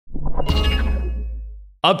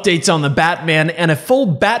Updates on the Batman and a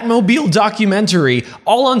full Batmobile documentary,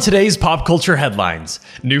 all on today's pop culture headlines.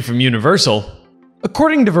 New from Universal.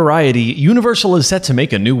 According to Variety, Universal is set to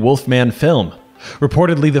make a new Wolfman film.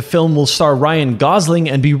 Reportedly, the film will star Ryan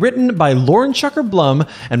Gossling and be written by Schuker Blum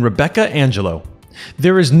and Rebecca Angelo.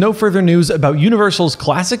 There is no further news about Universal's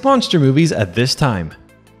classic monster movies at this time.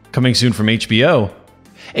 Coming soon from HBO.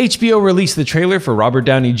 HBO released the trailer for Robert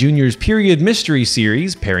Downey Jr.'s period mystery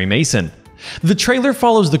series, Perry Mason. The trailer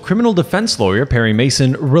follows the criminal defense lawyer Perry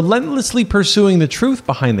Mason relentlessly pursuing the truth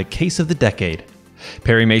behind the case of the decade.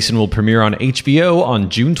 Perry Mason will premiere on HBO on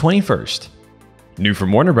June 21st. New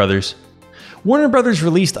from Warner Brothers. Warner Brothers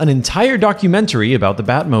released an entire documentary about the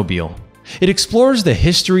Batmobile. It explores the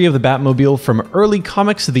history of the Batmobile from early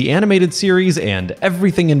comics to the animated series and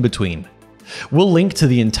everything in between. We'll link to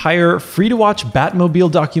the entire free-to-watch Batmobile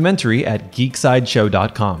documentary at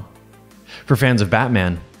geeksideshow.com. For fans of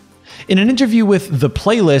Batman, in an interview with The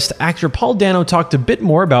Playlist, actor Paul Dano talked a bit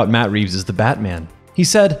more about Matt Reeves as the Batman. He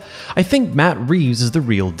said, "I think Matt Reeves is the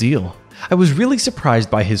real deal. I was really surprised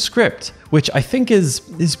by his script, which I think is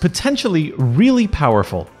potentially really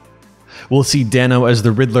powerful." We'll see Dano as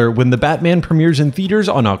the Riddler when the Batman premieres in theaters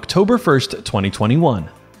on October 1st, 2021.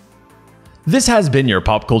 This has been your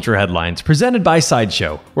Pop Culture Headlines, presented by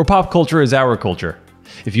Sideshow, where pop culture is our culture.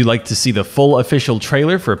 If you'd like to see the full official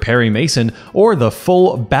trailer for Perry Mason or the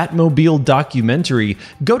full Batmobile documentary,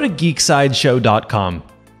 go to geeksideshow.com.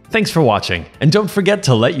 Thanks for watching, and don't forget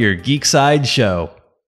to let your geek side show.